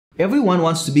Everyone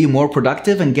wants to be more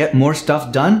productive and get more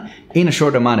stuff done in a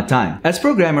short amount of time. As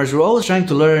programmers, we're always trying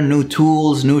to learn new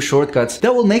tools, new shortcuts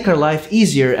that will make our life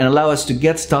easier and allow us to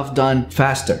get stuff done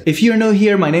faster. If you're new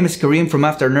here, my name is Kareem from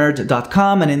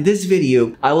Afternerd.com, and in this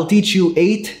video, I will teach you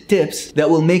 8 tips that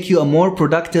will make you a more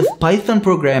productive Python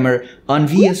programmer on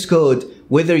VS Code,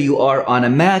 whether you are on a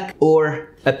Mac or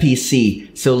a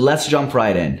PC. So let's jump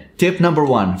right in. Tip number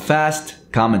 1, fast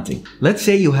commenting. Let's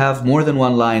say you have more than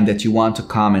one line that you want to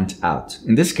comment out.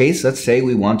 In this case, let's say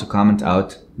we want to comment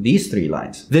out these 3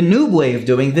 lines. The noob way of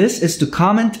doing this is to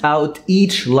comment out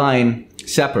each line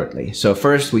separately. So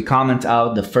first we comment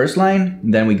out the first line,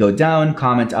 then we go down,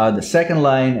 comment out the second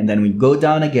line, and then we go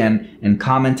down again and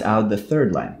comment out the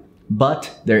third line.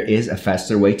 But there is a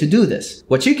faster way to do this.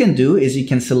 What you can do is you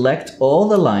can select all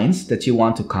the lines that you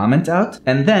want to comment out,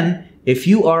 and then if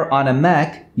you are on a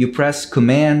Mac, you press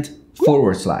Command/.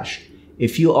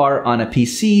 If you are on a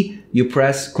PC, you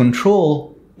press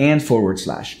Control and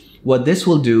 /. What this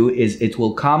will do is it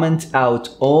will comment out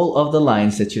all of the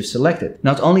lines that you've selected.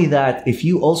 Not only that, if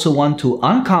you also want to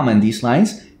uncomment these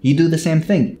lines, you do the same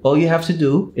thing. All you have to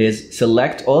do is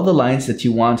select all the lines that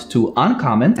you want to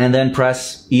uncomment and then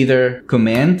press either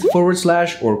Command/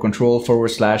 or Control/,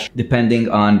 depending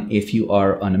on if you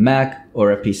are on a Mac or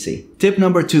a PC. Tip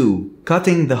number 2,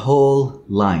 cutting the whole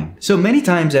line. So many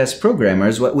times as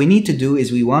programmers, what we need to do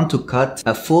is we want to cut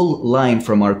a full line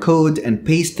from our code and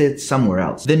paste it somewhere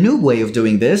else. The new way of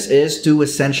doing this is to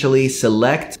essentially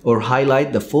select or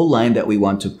highlight the full line that we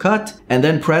want to cut and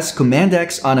then press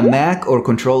Command-X on a Mac or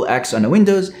Control-X on a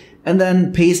Windows and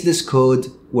then paste this code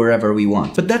wherever we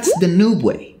want. But that's the noob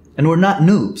way, and we're not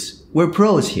noobs. We're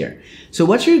pros here. So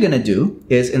what you're gonna do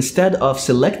is instead of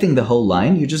selecting the whole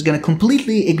line, you're just gonna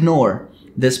completely ignore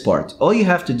this part. All you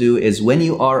have to do is when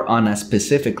you are on a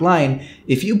specific line,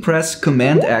 if you press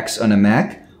Command-X on a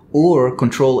Mac or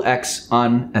Control-X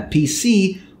on a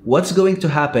PC, what's going to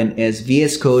happen is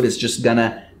VS Code is just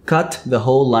gonna cut the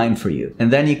whole line for you.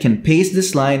 And then you can paste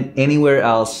this line anywhere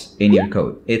else in your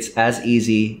code. It's as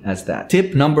easy as that.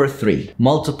 Tip number 3,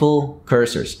 multiple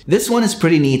cursors. This one is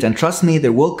pretty neat, and trust me,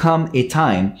 there will come a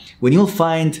time when you'll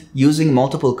find using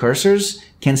multiple cursors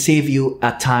can save you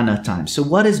a ton of time. So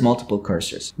what is multiple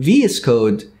cursors? VS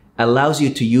Code allows you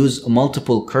to use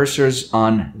multiple cursors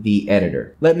on the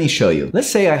editor. Let me show you. Let's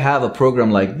say I have a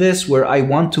program like this where I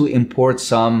want to import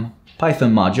some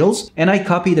Python modules, and I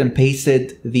copied and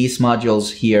pasted these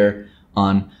modules here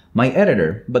on my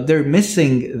editor, but they're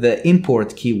missing the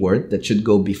import keyword that should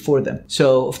go before them.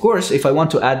 So of course, if I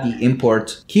want to add the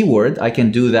import keyword, I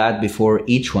can do that before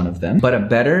each one of them. But a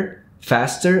better,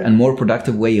 faster, and more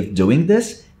productive way of doing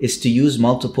this is to use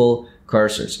multiple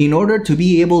cursors. In order to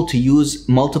be able to use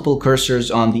multiple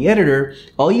cursors on the editor,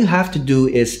 all you have to do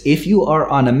is if you are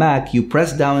on a Mac, you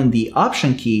press down the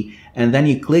Option key and then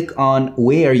you click on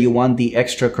where you want the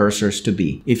extra cursors to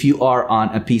be. If you are on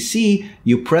a PC,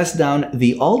 you press down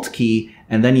the Alt key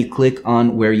and then you click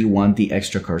on where you want the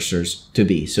extra cursors to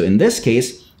be. So in this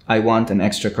case, I want an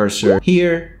extra cursor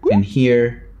here and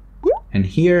here and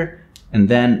here. And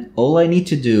then all I need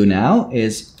to do now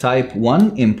is type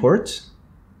one import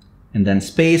and then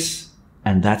space,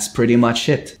 and that's pretty much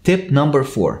it. Tip number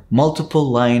 4, multiple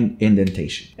line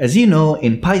indentation. As you know,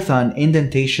 in Python,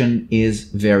 indentation is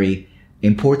very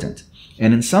important.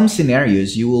 And in some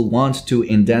scenarios, you will want to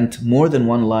indent more than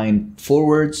one line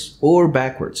forwards or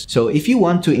backwards. So if you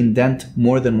want to indent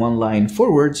more than one line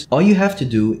forwards, all you have to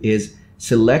do is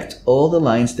select all the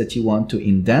lines that you want to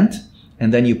indent,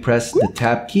 and then you press the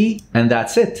Tab key, and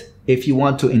that's it. If you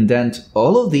want to indent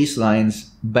all of these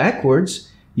lines backwards,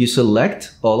 you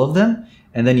select all of them,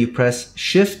 and then you press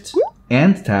Shift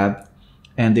and Tab,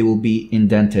 and they will be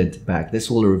indented back.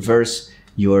 This will reverse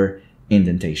your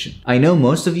indentation. I know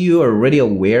most of you are already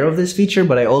aware of this feature,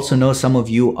 but I also know some of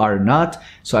you are not.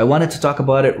 So I wanted to talk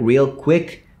about it real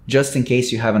quick, just in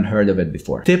case you haven't heard of it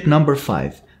before. Tip number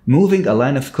 5, moving a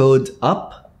line of code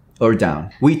up or down.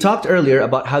 We talked earlier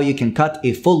about how you can cut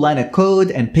a full line of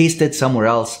code and paste it somewhere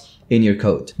else in your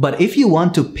code. But if you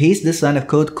want to paste this line of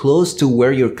code close to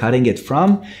where you're cutting it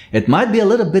from, it might be a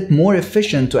little bit more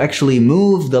efficient to actually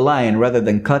move the line rather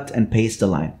than cut and paste the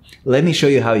line. Let me show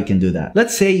you how you can do that.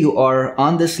 Let's say you are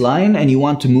on this line and you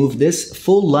want to move this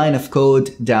full line of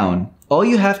code down. All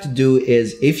you have to do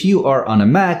is, if you are on a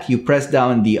Mac, you press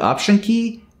down the Option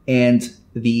key and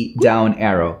the down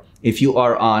arrow. If you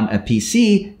are on a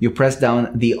PC, you press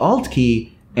down the Alt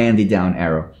key and the down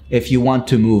arrow. If you want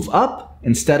to move up,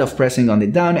 instead of pressing on the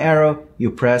down arrow, you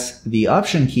press the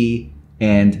Option key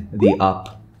and the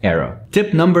up arrow.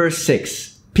 Tip number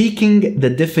 6, peeking the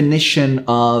definition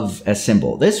of a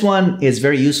symbol. This one is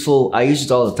very useful. I use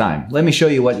it all the time. Let me show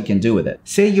you what you can do with it.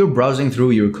 Say you're browsing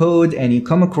through your code and you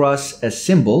come across a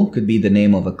symbol, could be the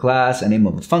name of a class, a name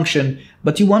of a function,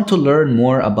 but you want to learn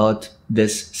more about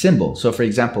this symbol. So for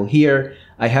example, here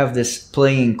I have this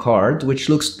playing card, which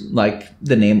looks like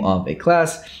the name of a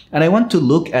class, and I want to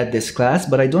look at this class,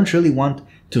 but I don't really want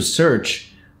to search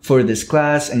for this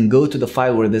class and go to the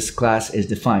file where this class is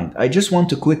defined. I just want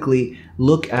to quickly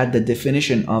look at the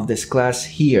definition of this class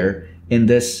here in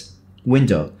this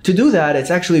window. To do that, it's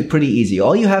actually pretty easy.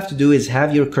 All you have to do is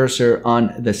have your cursor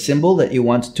on the symbol that you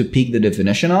want to peek the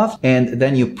definition of, and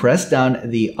then you press down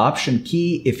the Option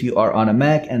key if you are on a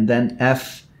Mac, and then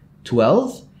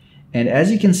F12. And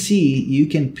as you can see, you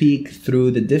can peek through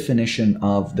the definition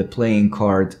of the playing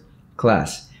card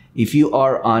class. If you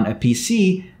are on a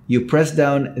PC, you press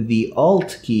down the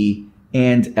Alt key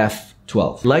and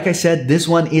F12. Like I said, this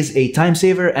one is a time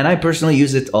saver and I personally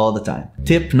use it all the time.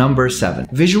 Tip number 7.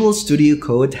 Visual Studio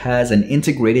Code has an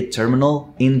integrated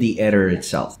terminal in the editor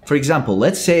itself. For example,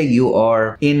 let's say you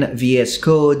are in VS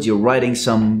Code, you're writing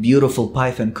some beautiful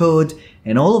Python code,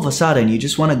 and all of a sudden you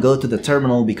just want to go to the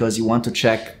terminal because you want to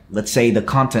check, let's say, the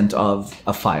content of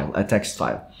a file, a text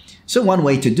file. So one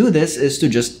way to do this is to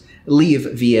just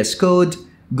leave VS Code,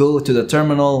 go to the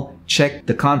terminal, check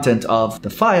the content of the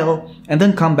file, and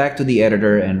then come back to the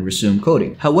editor and resume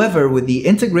coding. However, with the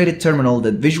integrated terminal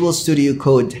that Visual Studio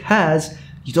Code has,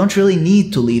 you don't really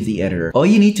need to leave the editor. All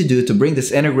you need to do to bring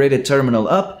this integrated terminal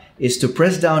up is to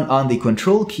press down on the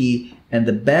Control key and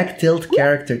the back tilt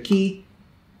character key,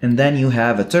 and then you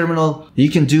have a terminal. You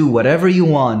can do whatever you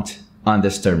want on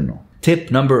this terminal.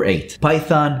 Tip number 8,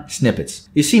 Python snippets.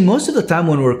 You see, most of the time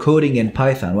when we're coding in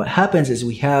Python, what happens is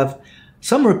we have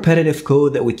some repetitive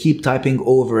code that we keep typing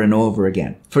over and over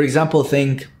again. For example,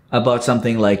 think about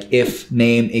something like if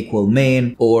name equal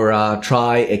main, or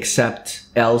try except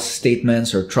else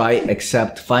statements, or try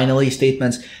except finally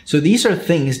statements. So these are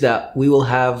things that we will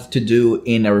have to do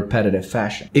in a repetitive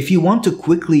fashion. If you want to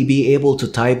quickly be able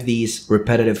to type these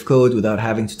repetitive code without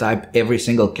having to type every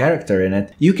single character in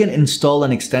it, you can install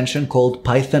an extension called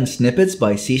Python Snippets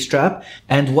by Cstrap.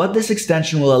 And what this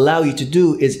extension will allow you to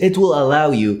do is it will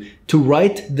allow you to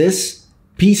write this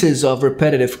pieces of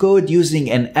repetitive code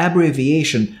using an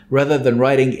abbreviation rather than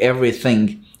writing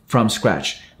everything from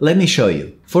scratch. Let me show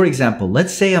you. For example,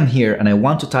 let's say I'm here and I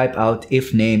want to type out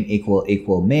if name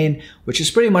equal main, which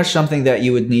is pretty much something that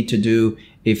you would need to do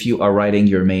if you are writing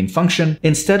your main function.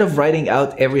 Instead of writing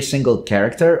out every single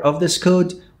character of this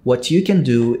code, what you can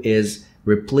do is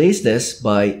replace this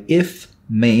by if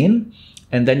main,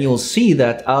 and then you'll see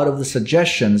that out of the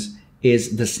suggestions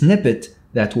is the snippet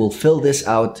that will fill this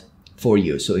out for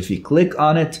you. So if you click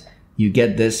on it, you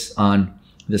get this on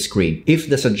the screen. If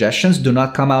the suggestions do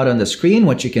not come out on the screen,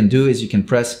 what you can do is you can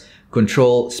press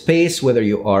Control space, whether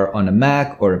you are on a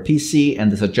Mac or a PC,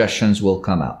 and the suggestions will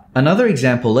come out. Another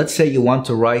example, let's say you want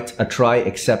to write a try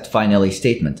except finally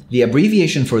statement. The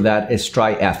abbreviation for that is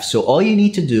tryf. So all you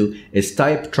need to do is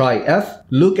type tryf,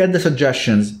 look at the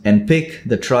suggestions, and pick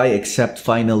the try except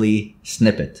finally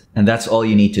snippet. And that's all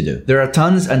you need to do. There are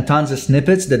tons and tons of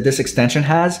snippets that this extension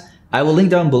has. I will link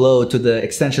down below to the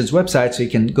extension's website so you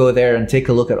can go there and take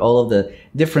a look at all of the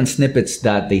different snippets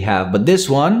that they have. But this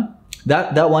one,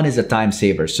 that one is a time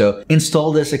saver. So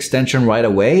install this extension right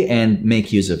away and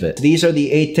make use of it. These are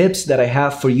the 8 tips that I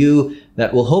have for you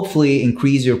that will hopefully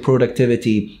increase your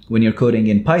productivity when you're coding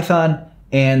in Python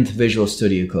and Visual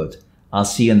Studio Code. I'll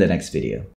see you in the next video.